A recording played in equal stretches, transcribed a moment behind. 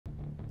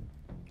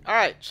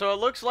Alright, so it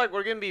looks like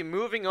we're going to be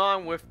moving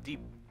on with the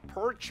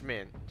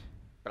Parchment.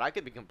 But I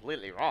could be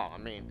completely wrong. I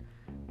mean,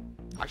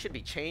 I should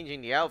be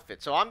changing the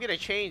outfit. So I'm going to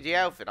change the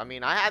outfit. I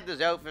mean, I had this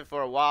outfit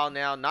for a while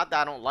now. Not that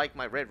I don't like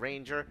my Red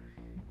Ranger.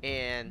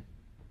 And...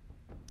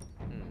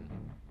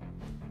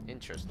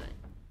 interesting.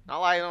 Not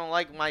like I don't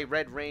like my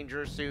Red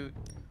Ranger suit,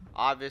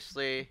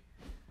 obviously.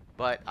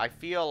 But I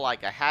feel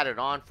like I had it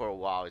on for a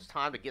while. It's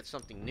time to get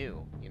something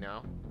new, you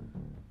know?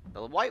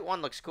 The white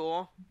one looks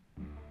cool.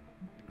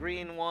 The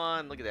green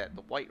one, look at that.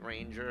 The White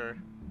Ranger.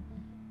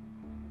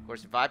 Of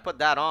course, if I put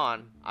that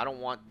on, I don't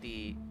want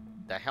the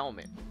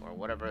helmet or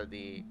whatever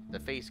the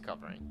face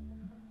covering.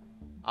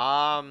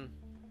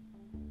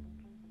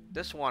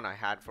 This one I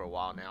had for a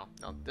while now.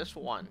 Now this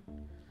one,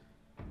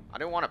 I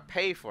didn't want to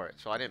pay for it,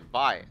 so I didn't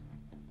buy it.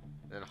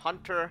 Then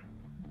Hunter.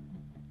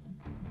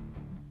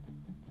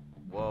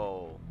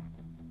 Whoa.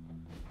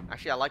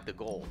 Actually, I like the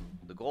gold.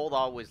 The gold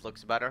always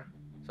looks better.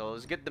 So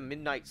let's get the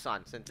Midnight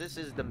Sun. Since this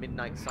is the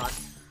Midnight Sun,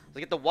 let's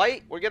get the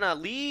white. We're gonna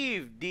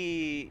leave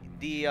the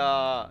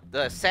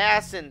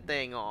assassin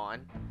thing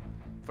on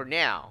for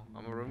now.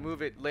 I'm gonna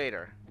remove it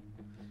later.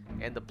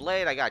 And the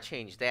blade, I gotta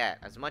change that.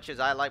 As much as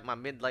I like my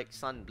Midnight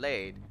Sun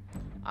blade,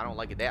 I don't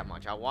like it that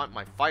much. I want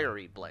my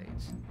fiery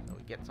blades. So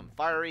we get some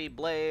fiery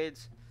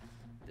blades.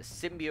 The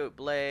symbiote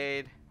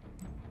blade.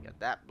 Got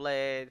that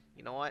blade.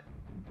 You know what?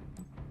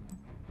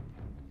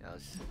 Yeah,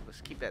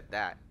 let's keep it at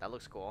that. That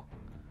looks cool.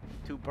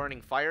 2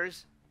 burning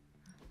fires.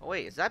 Oh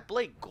wait, is that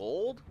blade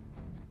gold?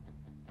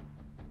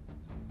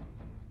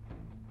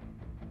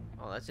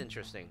 Oh, that's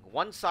interesting.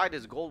 One side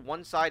is gold,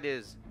 one side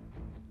is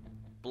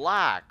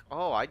black.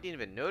 Oh, I didn't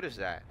even notice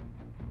that.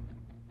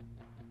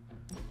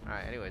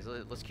 Alright, anyways,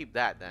 let's keep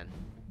that then.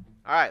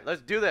 Alright,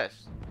 let's do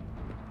this.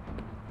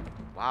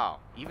 Wow,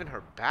 even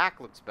her back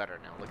looks better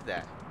now. Look at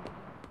that.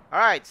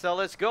 Alright, so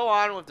let's go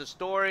on with the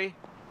story.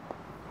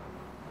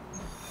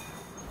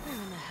 Where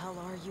in the hell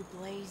are you,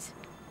 Blaze?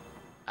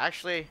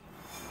 Actually,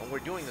 when we're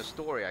doing the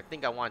story, I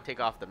think I want to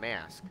take off the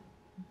mask.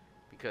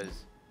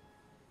 Because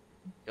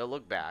it'll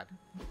look bad.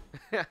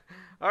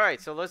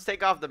 Alright, so let's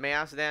take off the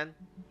mask then.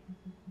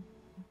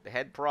 The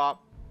head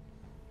prop.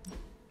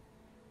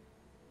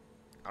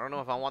 I don't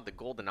know if I want the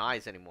golden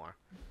eyes anymore.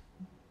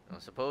 You know,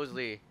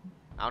 supposedly,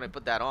 I only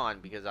put that on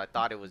because I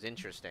thought it was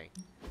interesting.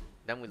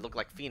 Then we look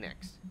like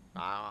Phoenix.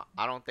 I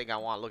don't think I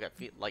want to look at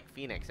like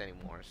Phoenix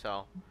anymore.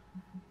 So,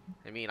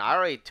 I mean, I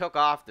already took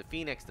off the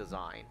Phoenix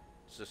design,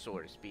 so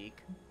to speak.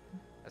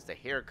 That's the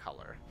hair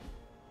color.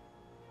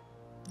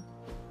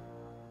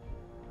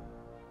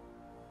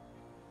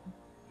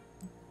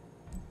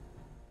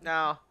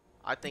 No,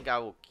 I think I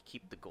will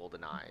keep the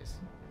golden eyes.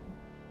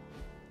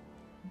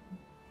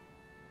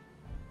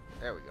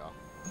 There we go.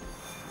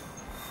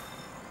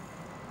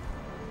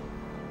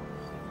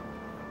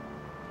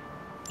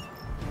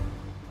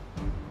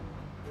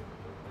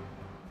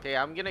 Okay,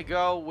 I'm gonna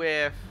go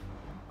with...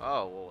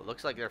 Oh, well, it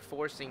looks like they're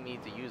forcing me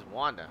to use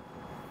Wanda.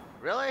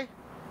 Really?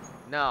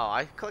 No,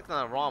 I clicked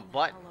on the wrong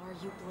button. Where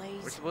are you,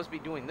 Blaze? We're supposed to be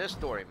doing this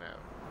story mode.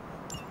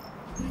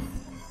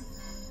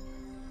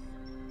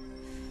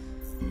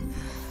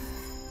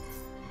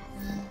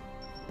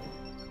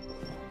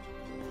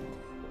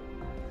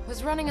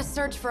 Was running a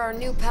search for our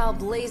new pal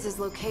Blaze's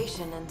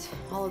location, and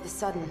all of a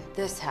sudden,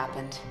 this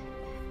happened.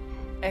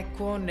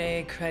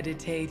 Equone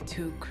credite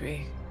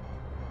tucri.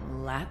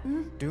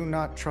 Latin? Do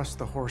not trust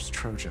the horse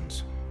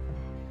Trojans.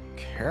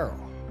 Carol,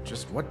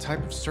 just what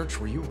type of search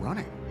were you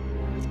running?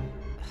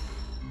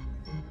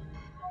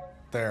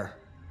 There.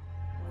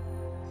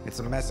 It's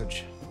a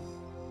message.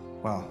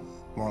 Well,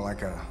 more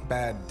like a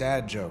bad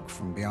dad joke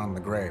from beyond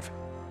the grave.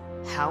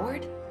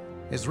 Howard?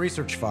 His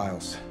research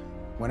files.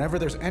 Whenever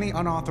there's any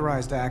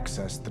unauthorized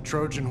access, the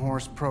Trojan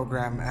Horse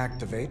program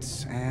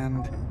activates,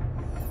 and...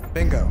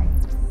 bingo!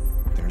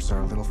 There's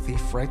our little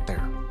thief right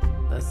there.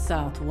 The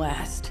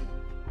Southwest.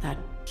 That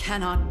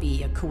cannot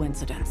be a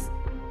coincidence.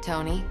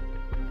 Tony,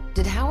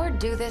 did Howard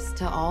do this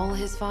to all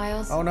his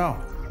files? Oh no,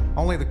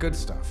 only the good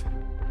stuff.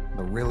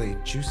 The really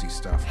juicy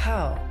stuff.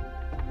 How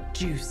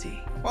juicy?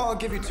 Well, I'll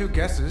give you 2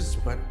 guesses,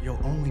 but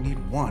you'll only need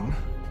one.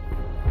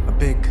 A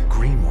big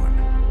green one.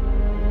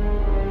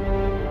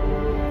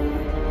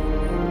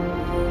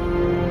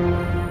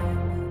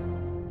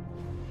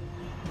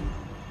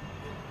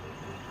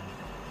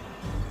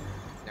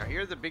 Now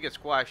here's the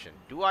biggest question.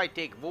 Do I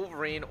take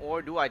Wolverine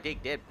or do I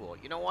take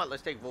Deadpool? You know what?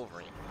 Let's take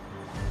Wolverine.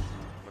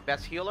 My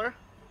best healer?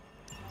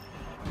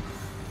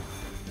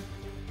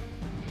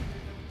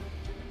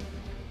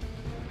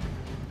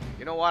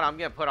 You know what? I'm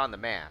gonna put on the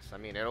mask. I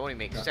mean, it only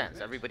makes sense.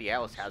 Everybody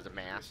else has a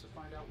mask.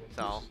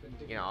 So,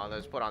 you know,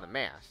 let's put on the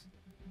mask.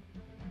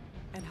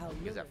 And how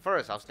Because at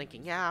first I was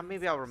thinking, yeah,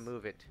 maybe I'll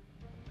remove it.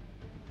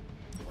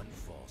 One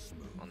false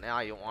move. Well, now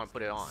you don't want to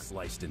put it on.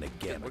 Sliced in a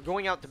We're gamut.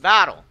 going out to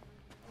battle.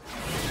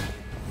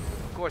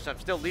 Of course, I'm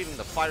still leaving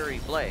the fiery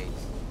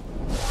blades.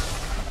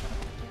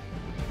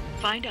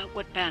 Find out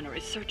what Banner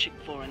is searching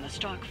for in the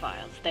stock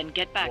files, then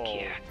get back Whoa.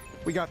 here.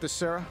 We got this,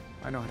 Sarah.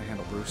 I know how to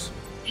handle Bruce.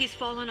 He's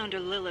fallen under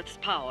Lilith's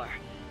power.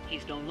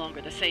 He's no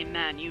longer the same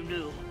man you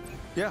knew.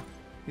 Yeah,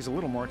 he's a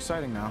little more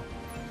exciting now.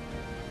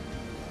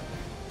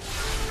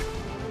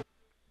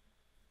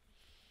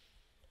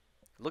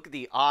 at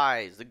the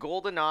eyes. The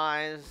golden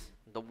eyes,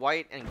 the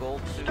white and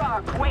gold suit.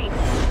 Stark, wait.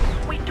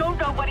 We don't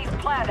know what he's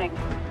planning.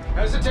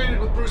 Hesitated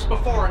with Bruce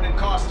before and it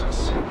cost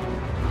us.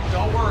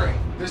 Don't worry.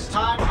 This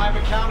time I've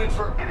accounted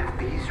for... And if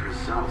these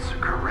results are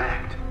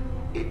correct,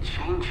 it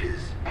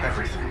changes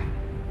everything.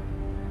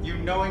 You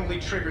knowingly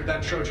triggered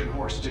that Trojan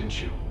horse,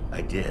 didn't you?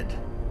 I did.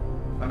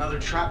 Another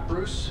trap,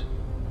 Bruce?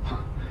 Huh.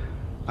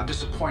 I'm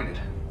disappointed.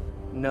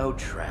 No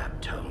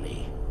trap,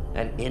 Tony.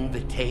 An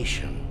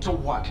invitation. To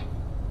what?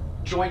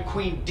 Join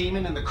Queen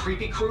Demon and the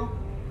creepy crew?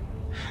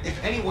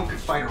 If anyone could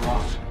fight her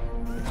off,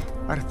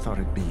 I'd have thought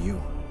it'd be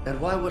you. And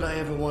why would I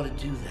ever want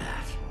to do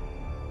that?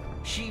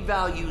 She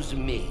values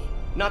me,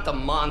 not the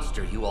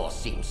monster you all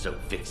seem so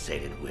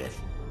fixated with.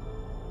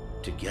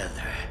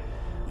 Together,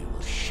 we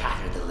will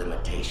shatter the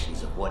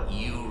limitations of what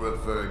you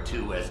refer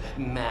to as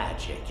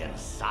magic and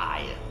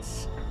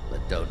science.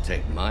 But don't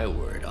take my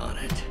word on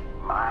it.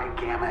 My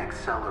Gamma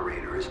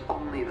Accelerator is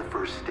only the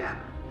first step.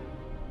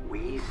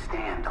 We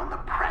stand on the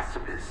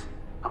precipice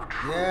of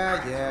true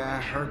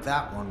Yeah, heard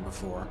that one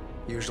before.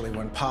 Usually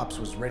when Pops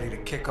was ready to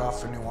kick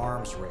off a new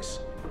arms race.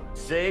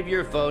 Save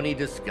your phony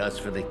disgust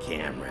for the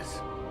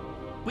cameras.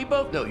 We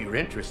both know you're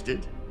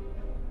interested.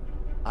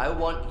 I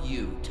want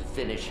you to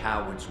finish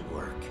Howard's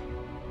work.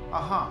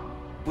 Uh-huh.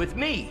 With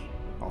me.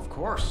 Of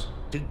course.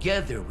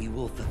 Together we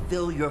will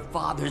fulfill your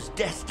father's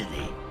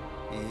destiny.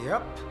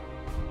 Yep.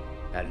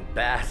 And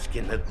bask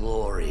in the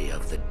glory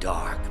of the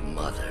Dark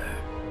Mother.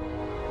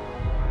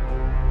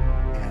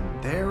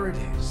 And there it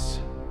is.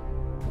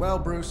 Well,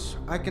 Bruce,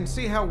 I can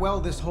see how well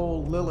this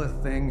whole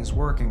Lilith thing is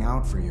working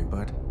out for you,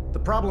 but the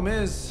problem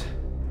is,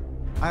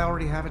 I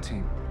already have a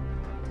team.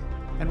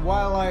 And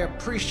while I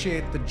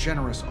appreciate the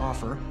generous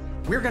offer,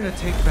 we're gonna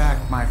take back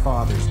my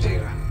father's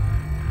data,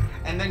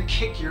 and then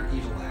kick your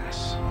evil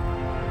ass.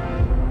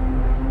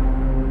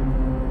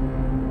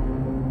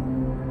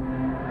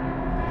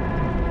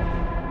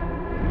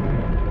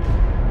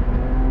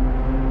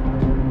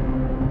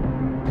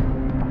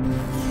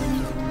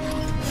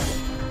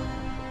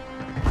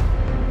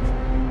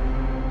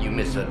 You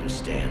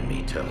misunderstand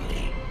me,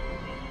 Tony.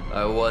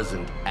 I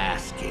wasn't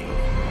asking.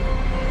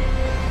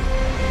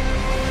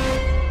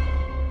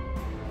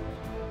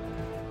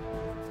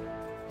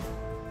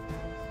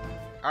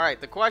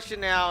 Alright, the question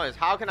now is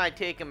how can I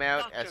take him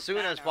out as soon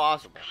as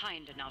possible?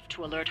 Kind enough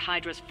to alert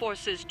Hydra's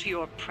forces to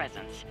your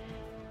presence.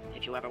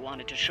 If you ever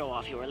wanted to show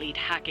off your elite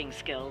hacking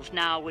skills,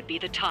 now would be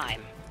the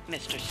time,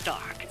 Mr.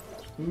 Stark.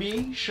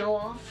 Me? Show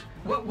off?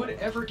 What would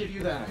ever give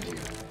you that idea?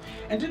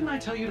 And didn't I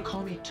tell you to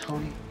call me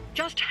Tony?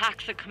 Just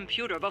hack the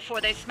computer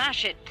before they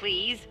smash it,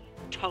 please,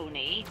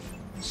 Tony.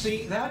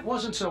 See, that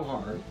wasn't so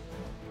hard.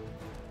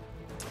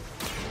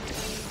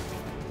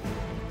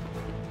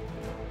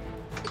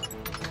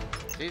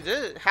 See,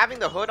 having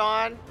the hood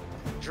on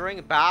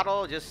during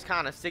battle just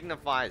kind of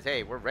signifies,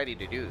 hey, we're ready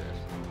to do this.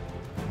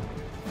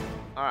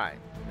 Alright,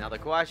 now the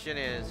question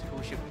is,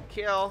 who should we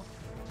kill?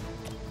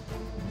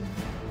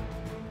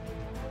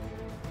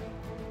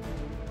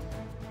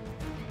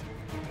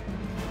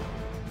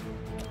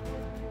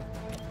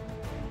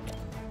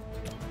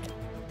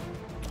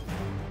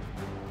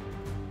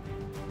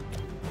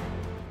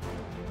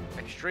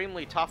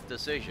 Extremely tough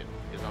decision,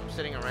 because I'm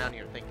sitting around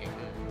here thinking,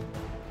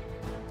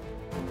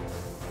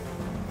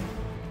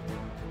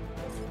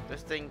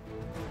 this thing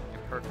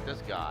can hurt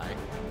this guy.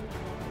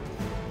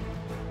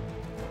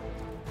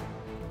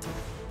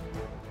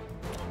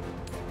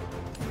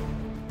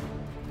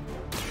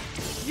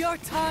 Your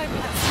time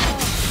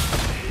has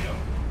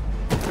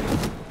come.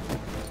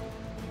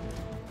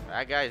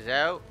 That guy's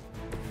out.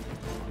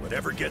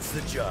 Whatever gets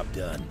the job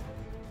done.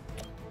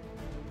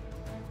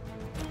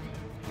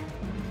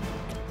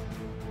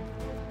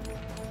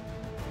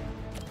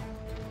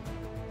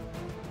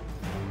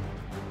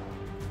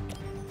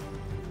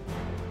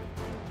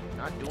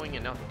 Not doing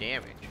enough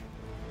damage.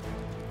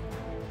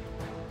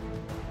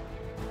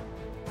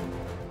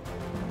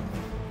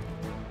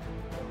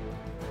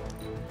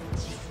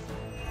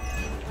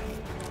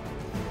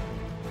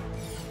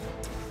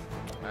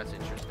 That's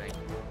interesting.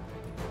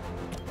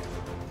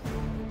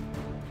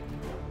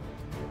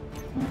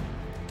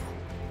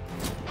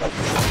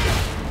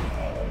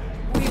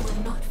 We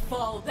will not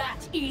fall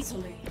that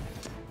easily.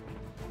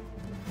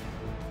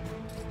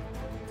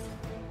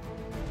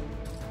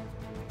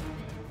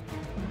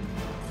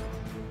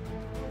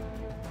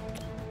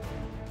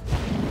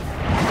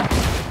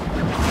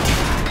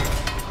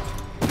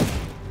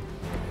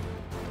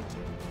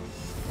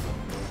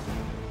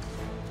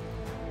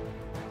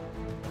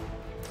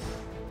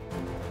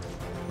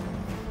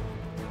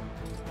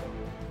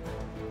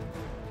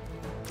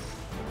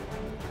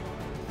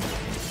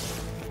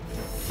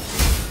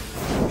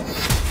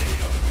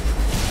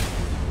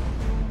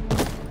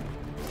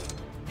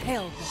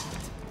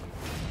 Hellbound.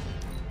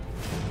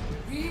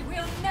 We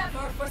will never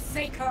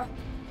forsake her.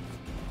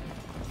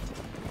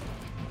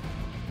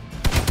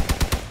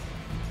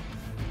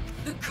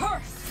 The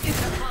curse is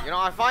upon. You know,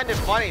 I find it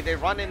funny they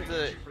run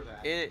into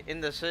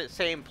in the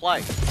same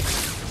place.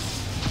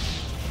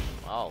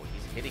 Oh,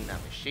 he's hitting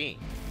that machine.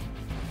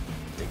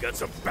 They got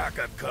some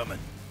backup coming.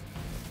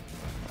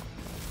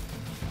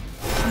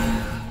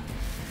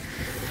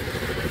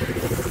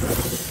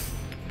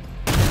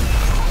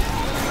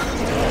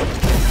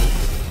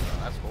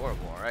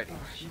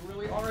 Alrighty. You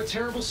really are a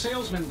terrible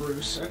salesman,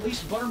 Bruce. At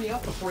least butter me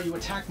up before you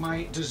attack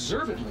my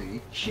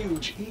deservedly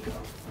huge ego.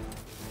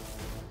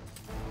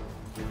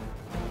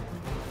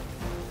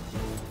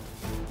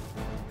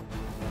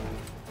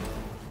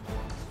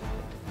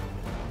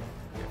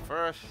 Okay,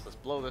 first, let's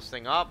blow this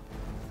thing up.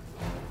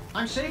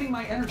 I'm saving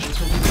my energy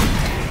till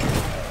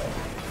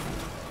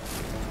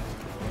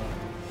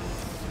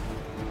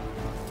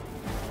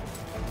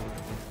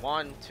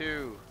One,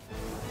 two.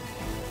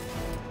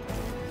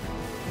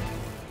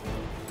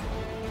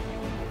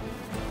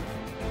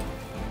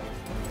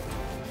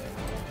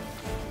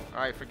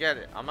 Alright, forget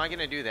it. I'm not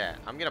gonna do that.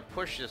 I'm gonna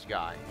push this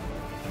guy.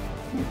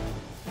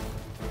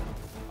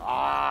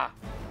 Ah!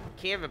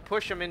 Can't even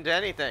push him into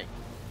anything.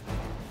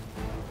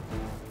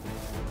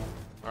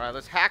 Alright,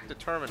 let's hack the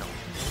terminal.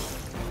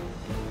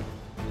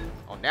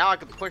 Oh, now I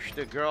can push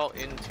the girl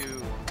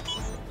into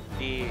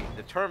the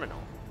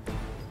terminal.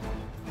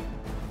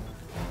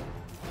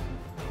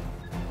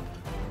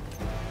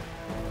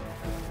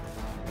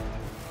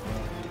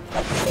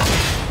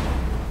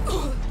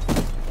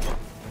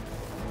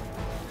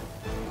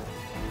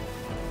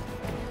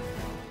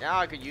 Now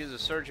I could use a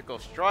surgical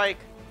strike,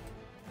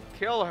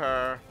 kill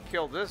her,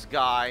 kill this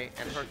guy,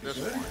 and hurt this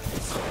one.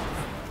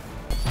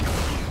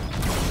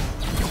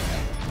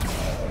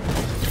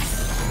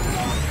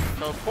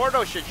 So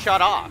Porto should shut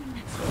off.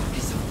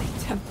 It's only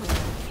temporary.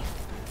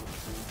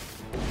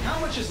 How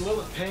much is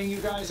Lilith paying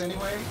you guys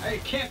anyway?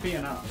 It can't be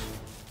enough.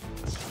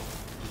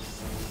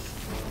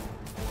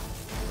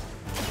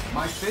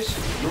 My fist,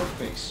 your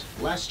face.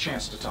 Last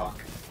chance to talk.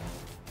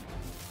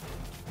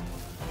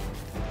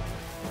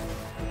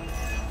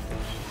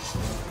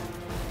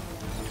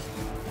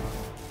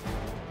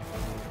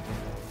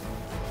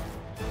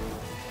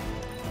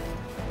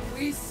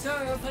 We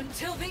serve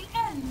until the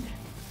end.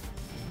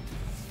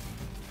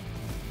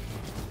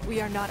 We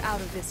are not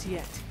out of this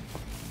yet.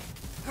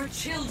 Her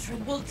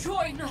children will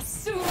join us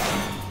soon.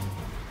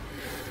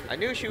 I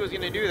knew she was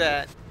gonna do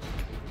that.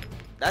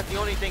 That's the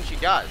only thing she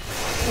does.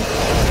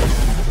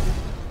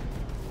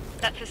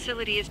 That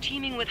facility is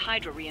teeming with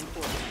Hydra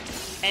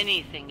reinforcements.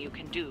 Anything you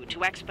can do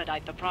to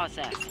expedite the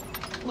process.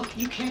 Look,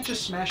 you can't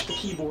just smash the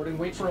keyboard and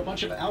wait for a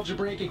bunch of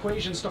algebraic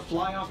equations to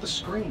fly off the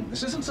screen.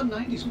 This isn't some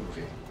 90s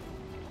movie.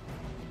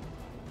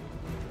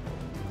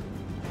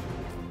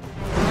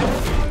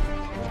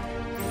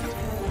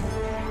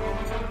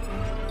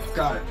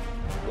 Got it.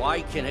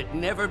 Why can it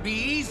never be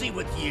easy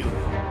with you?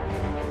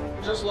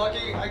 Just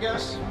lucky, I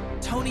guess.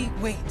 Tony,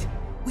 wait.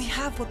 We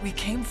have what we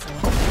came for.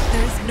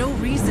 There is no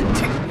reason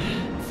to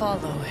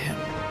follow him.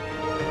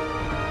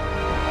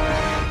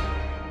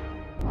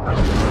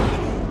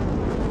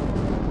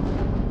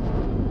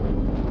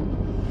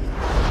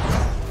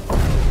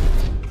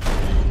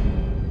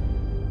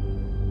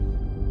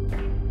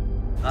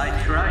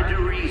 I tried to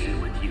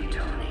reason with you,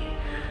 Tony,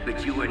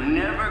 but you were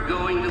never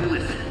going to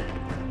listen.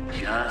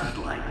 Just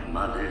like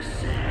Mother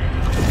said.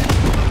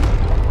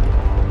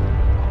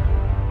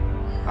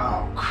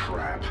 Oh,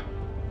 crap.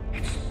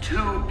 It's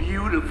too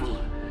beautiful,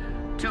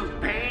 too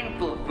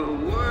painful for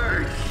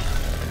words.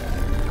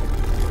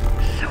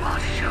 So I'll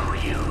show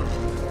you.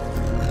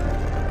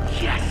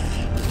 Yes,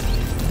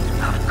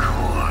 of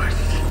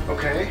course.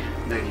 Okay,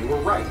 then you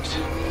were right.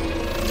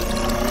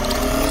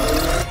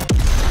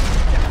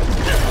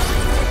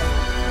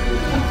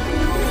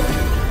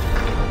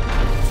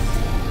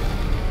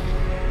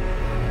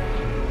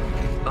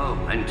 Oh,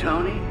 and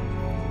Tony,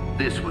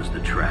 this was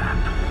the trap.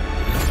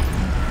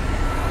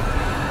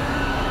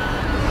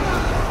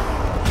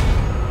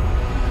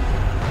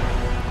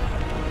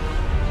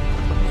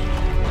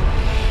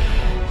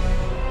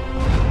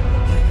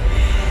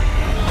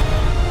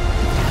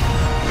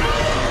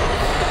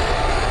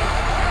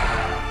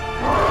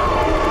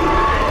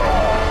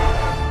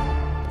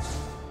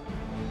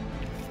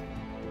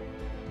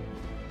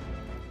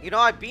 You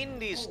know, I've beaten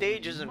these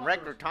stages in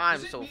record time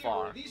so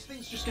far, These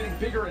things just getting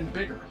bigger and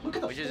bigger. Look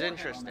at the which is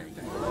interesting.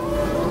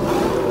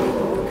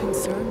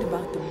 Concerned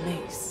about the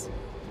mace.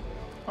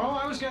 Oh,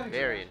 I was getting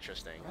Very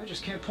interesting. I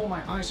just can't pull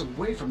my eyes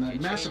away from that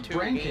Chain massive 2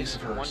 brain gains case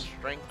of 1 hers.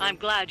 strength. I'm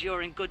glad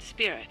you're in good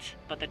spirits,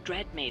 but the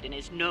Dread Maiden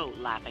is no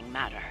laughing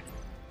matter.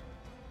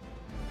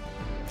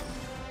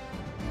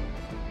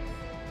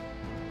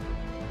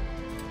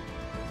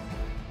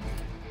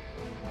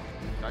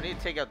 I need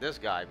to take out this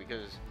guy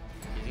because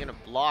he's gonna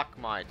block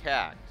my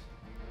attacks.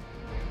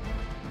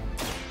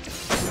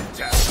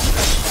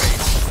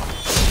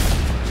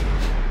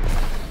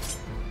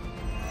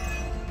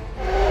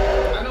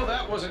 I know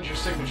that wasn't your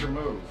signature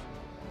move.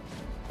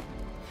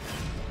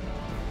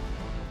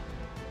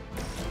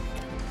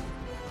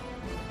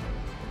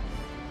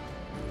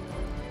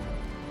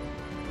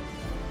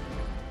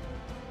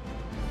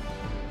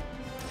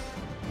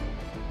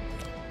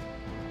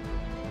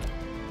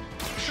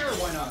 Sure,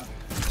 why not?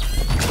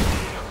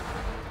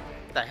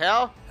 What the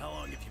hell? How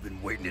long have you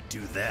been waiting to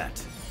do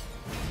that?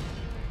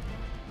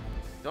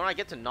 Don't I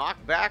get to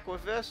knock back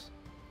with this?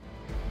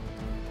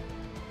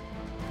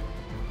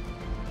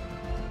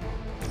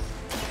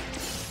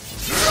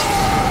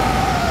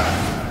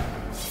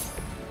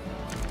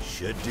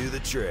 Should do the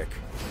trick.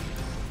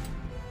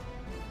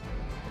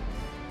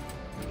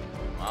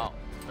 Wow,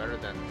 better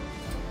than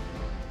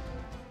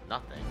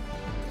nothing,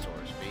 so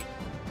to speak.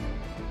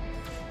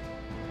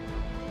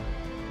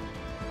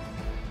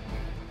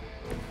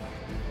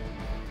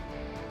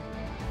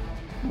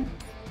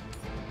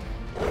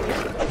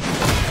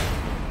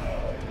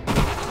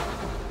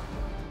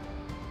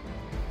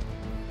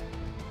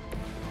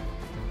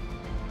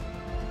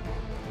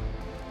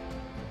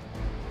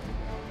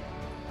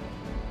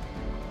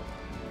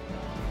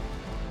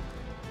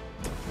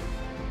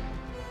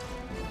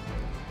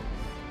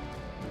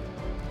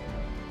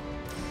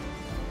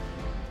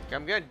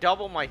 I'm gonna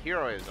double my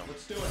heroism.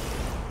 Let's do it.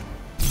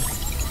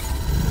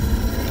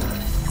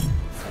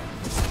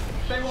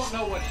 They won't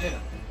know what hit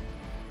him.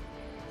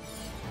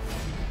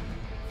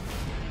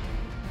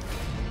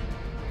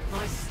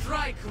 My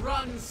strike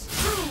runs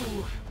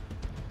true.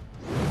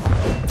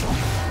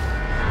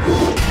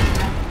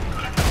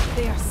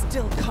 They are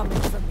still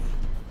coming for me.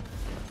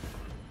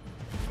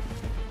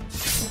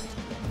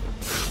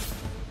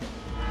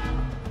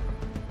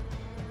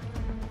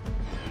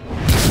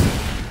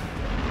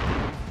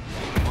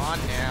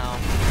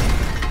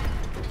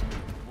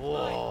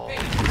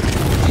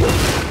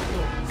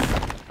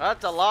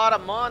 That's a lot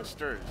of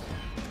monsters,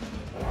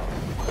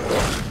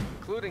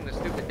 including the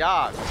stupid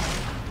dog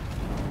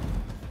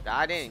that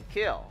I didn't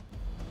kill.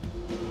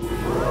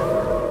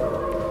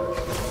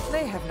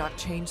 They have not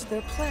changed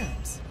their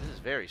plans. This is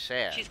very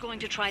sad. She's going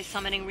to try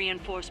summoning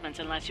reinforcements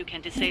unless you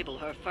can disable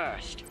her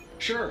first.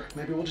 Sure,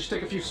 maybe we'll just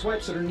take a few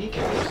swipes at her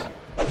kneecaps.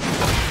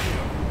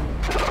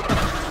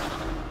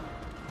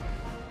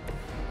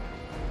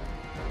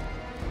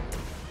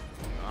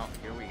 Oh,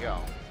 here we go.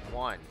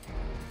 One,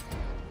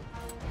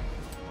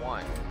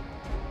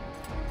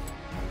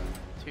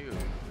 2,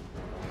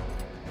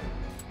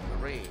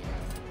 3.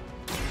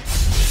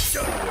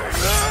 So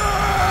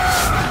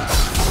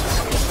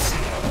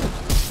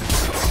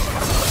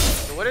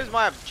what is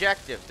my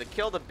objective? To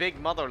kill the big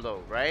mother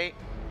lode, right?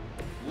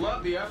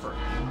 Love the effort.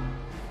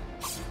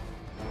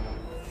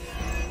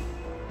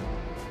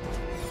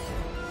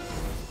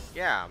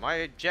 Yeah, my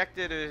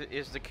objective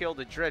is to kill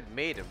the Dread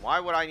Maiden.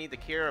 Why would I need to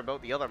care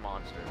about the other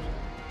monsters?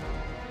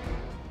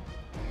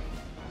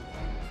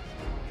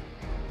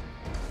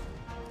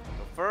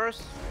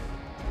 First,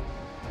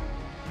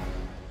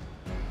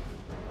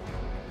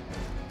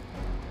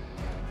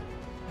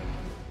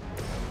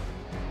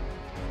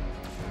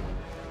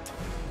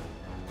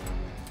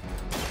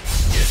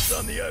 Yes,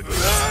 on the ugly.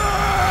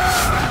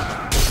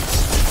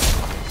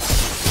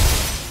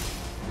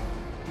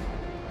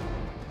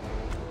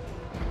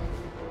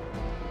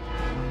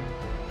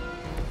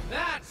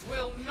 That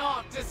will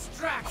not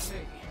distract me.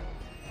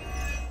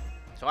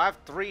 so I have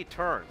 3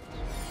 turns.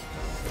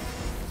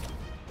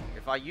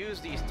 If I use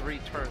these 3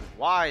 turns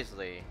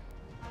wisely,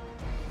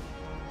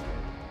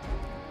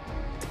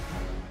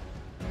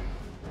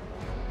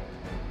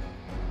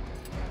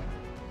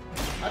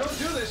 I don't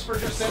do this for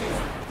just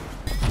anyone.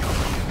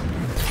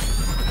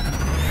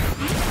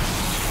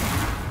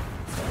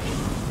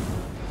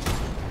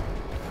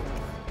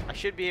 I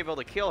should be able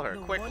to kill her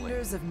The quickly.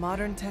 wonders of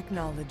modern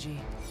technology.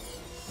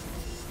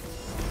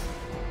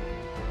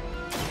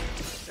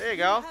 There you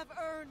go. Have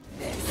earned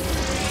this.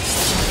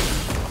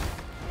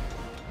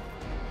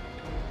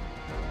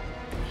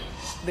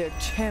 Their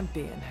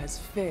champion has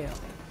failed.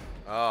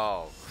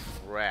 Oh,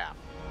 crap.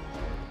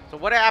 So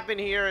what happened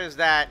here is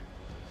that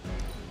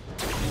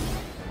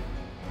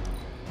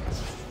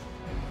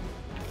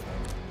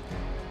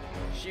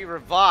she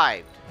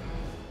revived.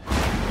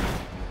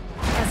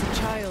 As a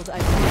child, I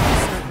feared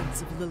the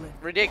servants of Lilith.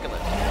 Ridiculous.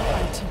 Now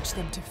I teach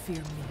them to fear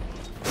me.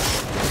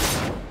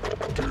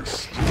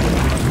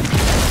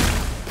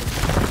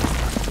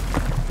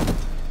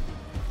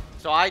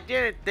 So I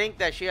didn't think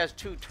that she has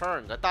 2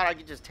 turns. I thought I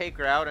could just take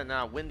her out and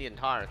win the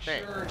entire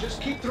thing. Sure, just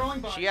keep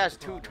throwing bodies. She has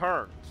 2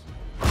 turns.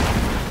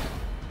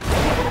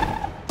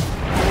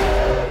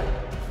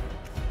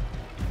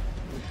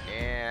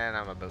 And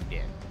I'm about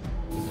dead.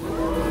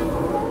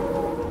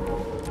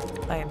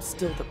 I am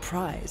still the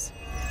prize.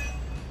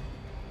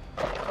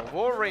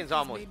 Wolverine's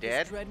almost Made this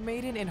dead. Dread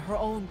Maiden in her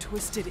own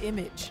twisted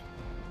image.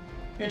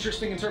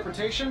 Interesting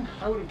interpretation.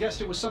 I would have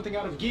guessed it was something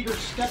out of Giger's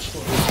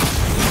sketchbook.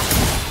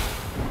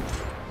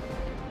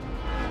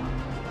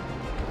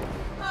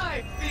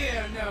 I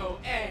fear no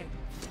end.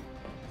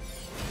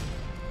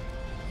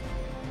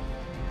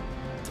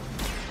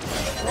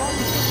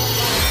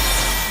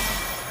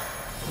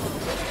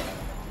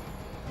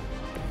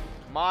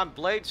 Come on,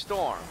 Blade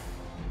Storm.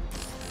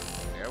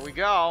 There we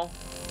go.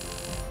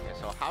 Okay,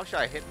 so how should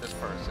I hit this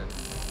person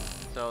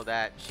so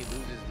that she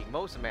loses the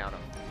most amount of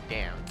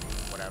damage?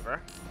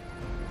 Whatever.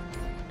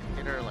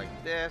 Hit her like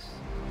this.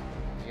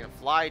 She's gonna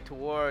fly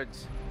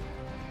towards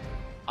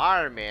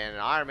Iron Man,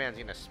 and Iron Man's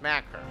gonna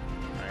smack her.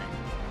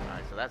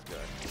 Alright, so that's good.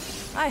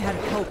 I had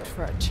hoped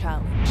for a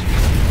challenge.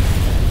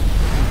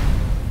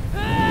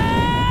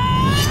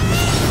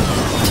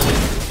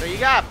 So you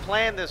gotta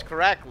plan this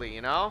correctly,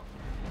 you know?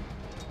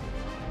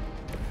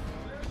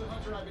 There's the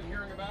hunter I've been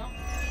hearing about.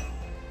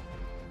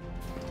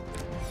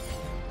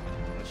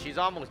 she's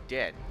almost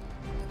dead.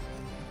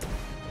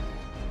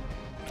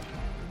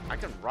 I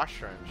can rush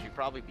her and she'd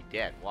probably be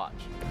dead. Watch.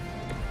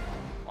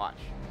 Watch.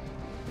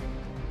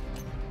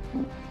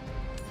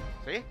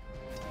 See?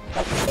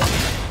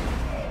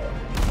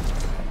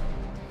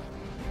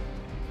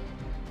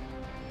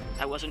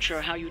 I wasn't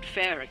sure how you'd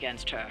fare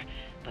against her,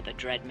 but the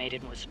Dread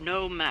Maiden was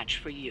no match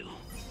for you.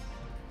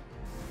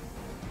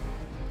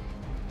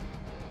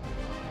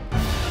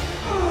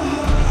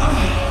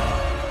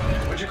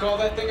 What'd you call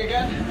that thing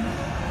again?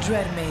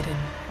 Dread Maiden.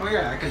 Oh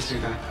yeah, I can see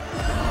that.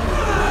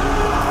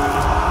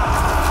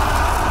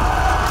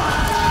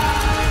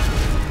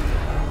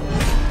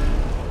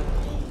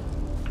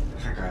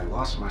 I think I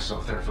lost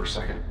myself there for a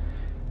second.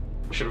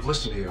 I should have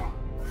listened to you.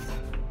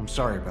 I'm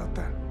sorry about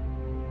that.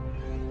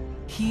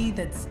 He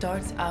that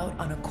starts out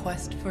on a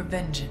quest for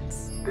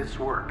vengeance. This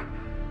work,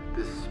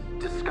 this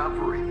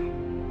discovery,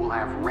 will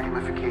have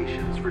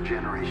ramifications for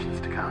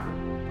generations to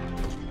come.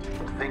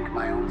 Think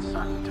my own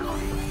son,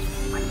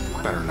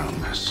 Tony. Better not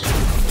miss.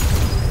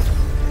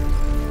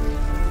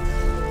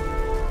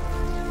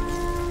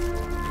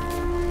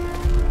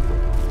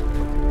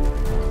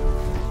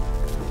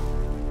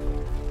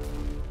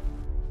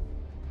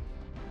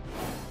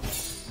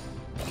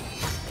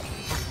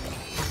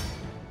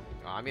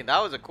 I mean,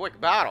 that was a quick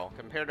battle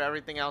compared to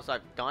everything else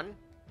I've done.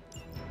 I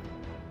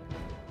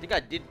think I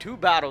did 2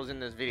 battles in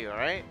this video,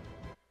 right?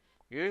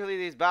 Usually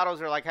these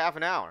battles are like half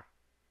an hour.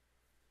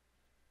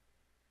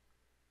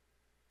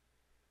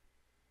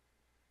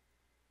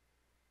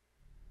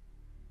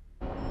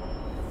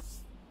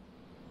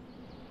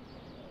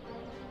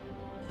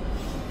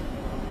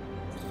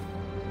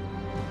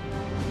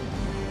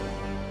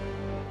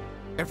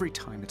 Every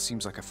time it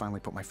seems like I finally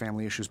put my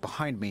family issues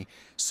behind me,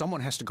 someone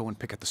has to go and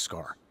pick at the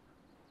scar.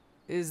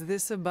 Is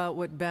this about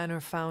what Banner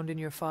found in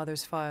your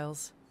father's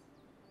files?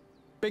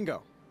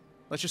 Bingo.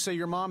 Let's just say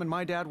your mom and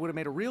my dad would have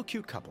made a real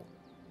cute couple.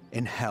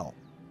 In hell.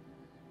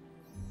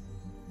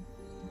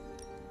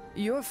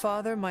 Your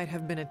father might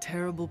have been a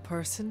terrible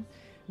person,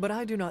 but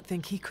I do not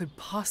think he could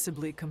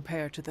possibly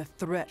compare to the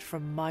threat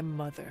from my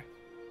mother.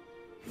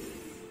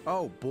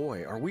 Oh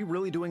boy, are we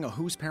really doing a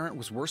whose parent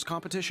was worse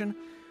competition?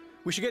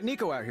 We should get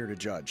Nico out here to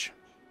judge.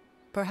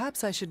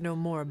 Perhaps I should know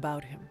more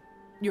about him.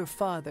 Your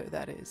father,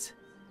 that is.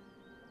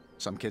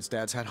 Some kids'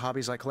 dads had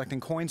hobbies like collecting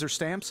coins or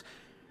stamps.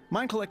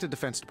 Mine collected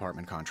Defense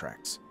Department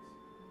contracts.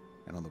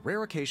 And on the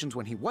rare occasions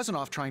when he wasn't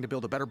off trying to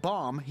build a better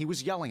bomb, he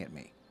was yelling at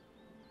me.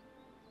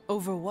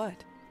 Over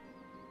what?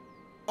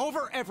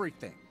 Over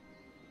everything!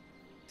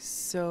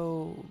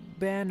 So,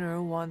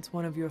 Banner wants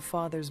one of your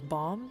father's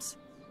bombs?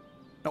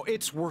 No,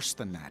 it's worse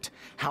than that.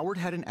 Howard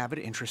had an avid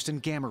interest in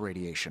gamma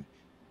radiation.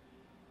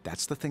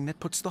 That's the thing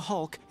that puts the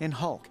Hulk in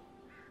Hulk.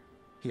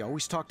 He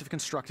always talked of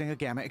constructing a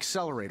gamma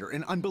accelerator,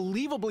 an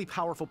unbelievably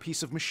powerful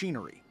piece of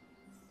machinery.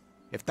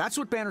 If that's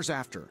what Banner's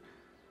after,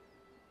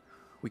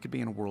 we could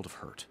be in a world of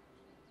hurt.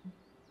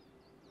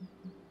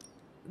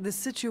 The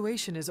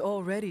situation is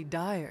already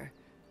dire,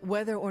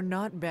 whether or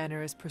not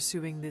Banner is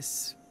pursuing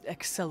this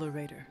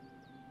accelerator.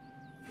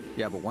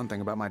 Yeah, but one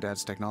thing about my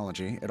dad's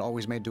technology, it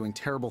always made doing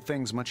terrible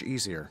things much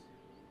easier.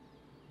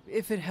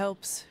 If it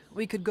helps,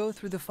 we could go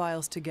through the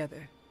files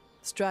together.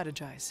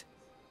 Strategize.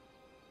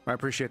 I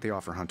appreciate the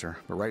offer, Hunter,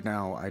 but right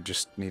now, I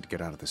just need to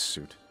get out of this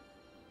suit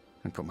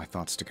and put my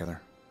thoughts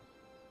together.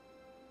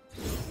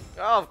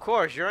 Oh, of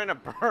course, you're in a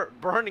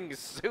burning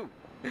suit,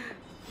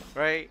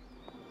 right?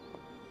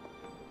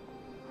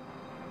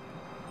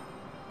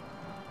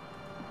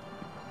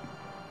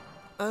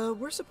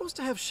 We're supposed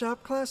to have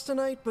shop class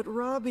tonight, but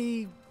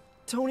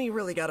Tony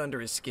really got under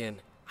his skin.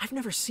 I've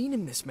never seen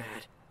him this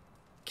mad.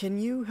 Can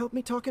you help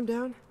me talk him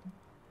down?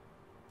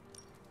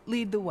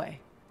 Lead the way.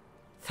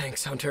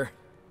 Thanks, Hunter.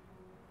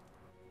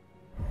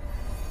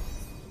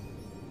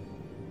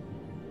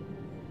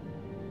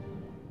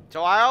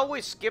 So I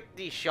always skip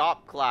the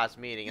shop class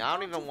meeting. I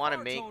don't even want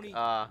to make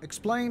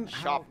Explain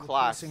shop how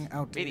class replacing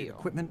outdated video.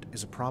 equipment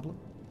is a problem.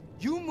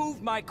 You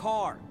moved my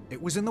car.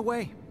 It was in the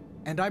way,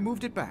 and I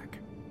moved it back.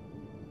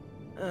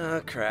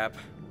 Crap.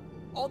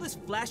 All this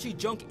flashy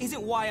junk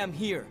isn't why I'm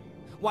here.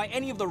 Why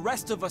any of the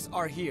rest of us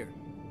are here.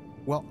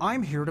 Well,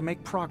 I'm here to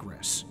make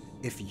progress.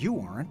 If you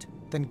aren't,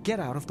 then get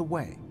out of the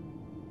way.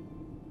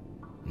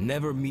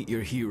 Never meet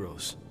your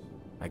heroes.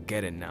 I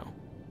get it now.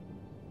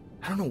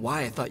 I don't know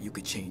why I thought you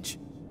could change.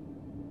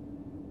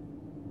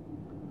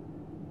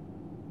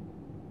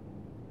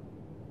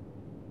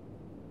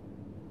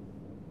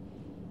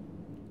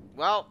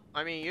 Well,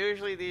 I mean,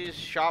 usually these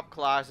shop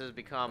classes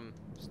become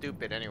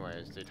stupid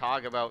anyways. They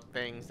talk about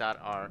things that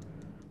are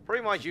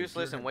pretty much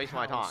useless and waste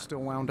my time. Still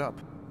wound up.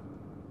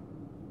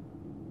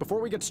 Before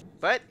we get...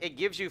 But it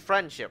gives you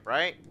friendship,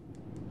 right?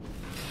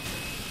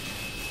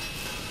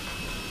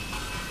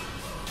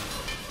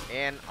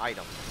 And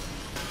items.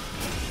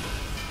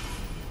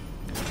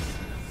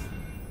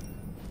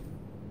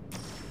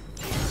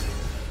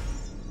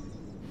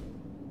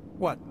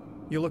 What?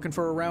 You looking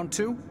for a round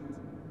 2?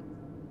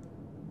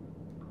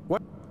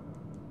 What?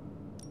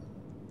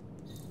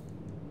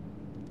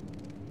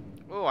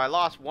 Oh, I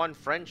lost one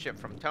friendship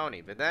from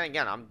Tony, but then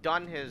again, I'm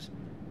done his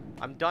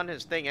I'm done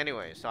his thing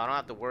anyway, so I don't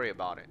have to worry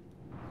about it.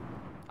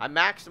 I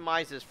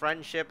maximize his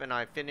friendship and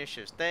I finish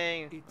his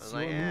thing. It's I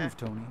was your like, move,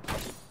 Tony.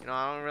 you know,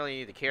 I don't really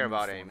need to care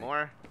about it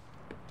anymore.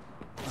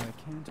 I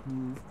can't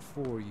move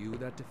for you.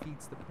 That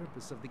defeats the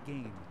purpose of the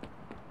game.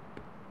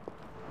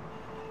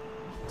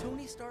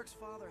 Tony Stark's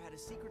father had a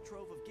secret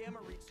trove of gamma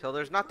research. So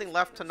there's nothing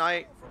left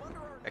tonight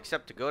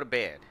except to go to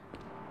bed.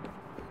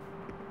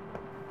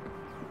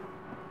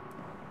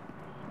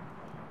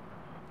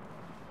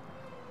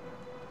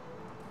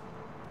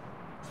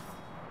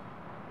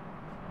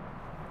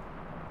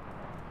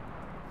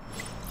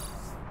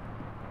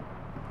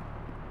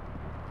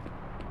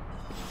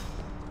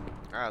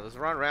 Alright, let's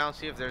run around,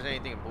 see if there's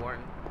anything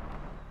important.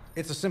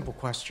 It's a simple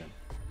question.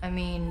 I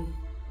mean,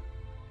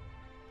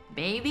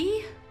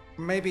 maybe?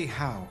 Maybe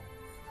how?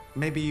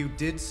 Maybe you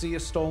did see a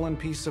stolen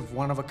piece of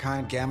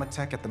one-of-a-kind gamma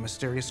tech at the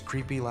mysterious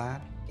creepy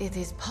lab? It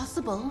is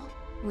possible.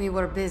 We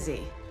were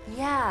busy.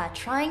 Yeah,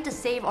 trying to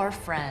save our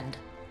friend.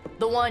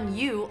 The one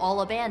you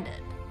all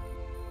abandoned.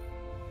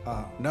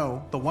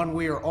 No, the one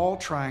we are all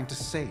trying to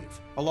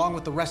save, along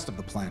with the rest of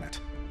the planet.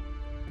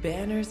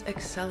 Banner's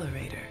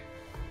accelerator.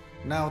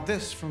 Now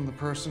this from the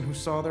person who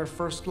saw their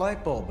first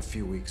light bulb a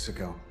few weeks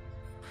ago.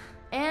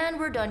 And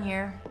we're done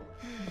here.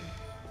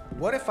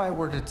 What if I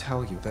were to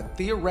tell you that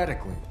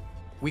theoretically,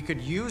 we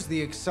could use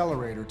the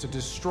accelerator to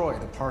destroy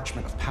the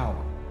Parchment of Power?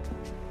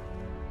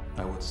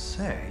 I would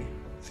say,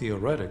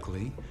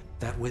 theoretically,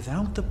 that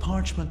without the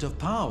Parchment of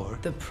Power...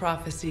 The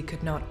prophecy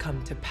could not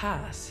come to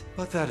pass.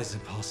 But that is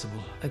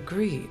impossible.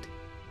 Agreed.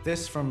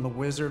 This from the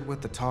wizard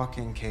with the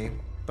talking cape,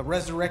 the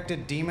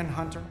resurrected demon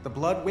hunter, the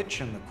blood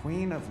witch, and the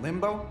queen of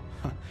limbo?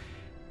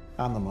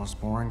 I'm the most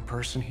boring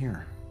person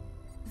here.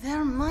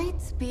 There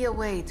might be a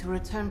way to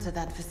return to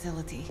that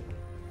facility.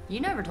 You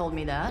never told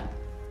me that.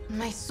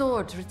 My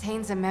sword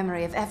retains a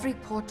memory of every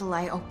portal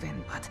I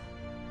open, but...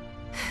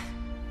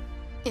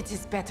 it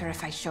is better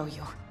if I show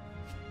you.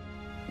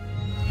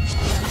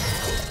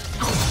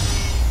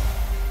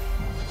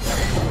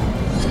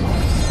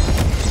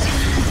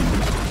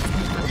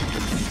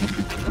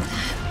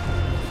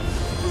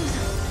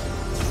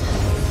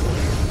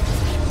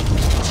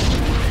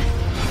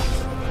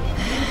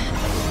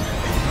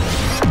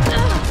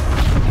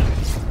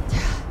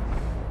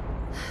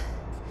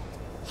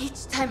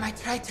 Each time I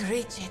try to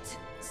reach it,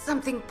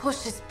 something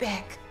pushes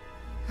back.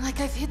 Like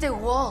I've hit a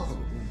wall.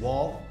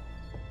 Wall?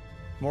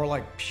 More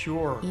like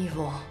pure...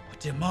 evil. A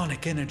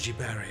demonic energy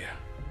barrier.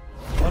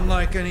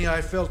 Unlike any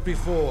I felt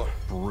before.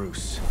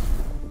 Bruce.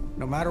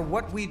 No matter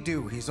what we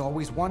do, he's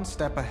always one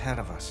step ahead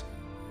of us.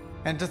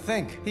 And to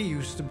think, he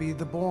used to be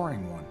the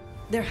boring one.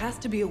 There has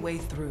to be a way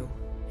through,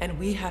 and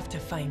we have to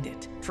find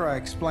it. Try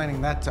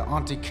explaining that to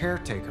Auntie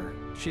Caretaker.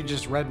 She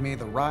just read me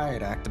the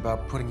riot act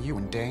about putting you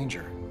in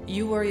danger.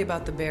 You worry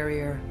about the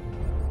barrier.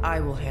 I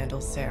will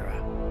handle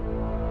Sarah.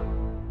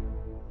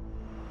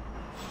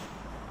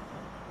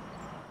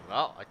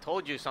 Well, I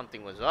told you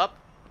something was up.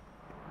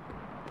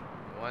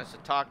 He wants to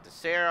talk to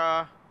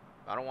Sarah.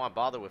 I don't want to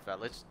bother with that.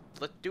 Let's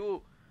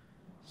do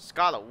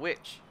Scarlet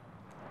Witch.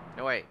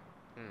 No, wait.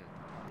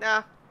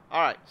 Nah.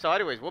 Alright, so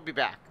anyways, we'll be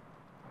back.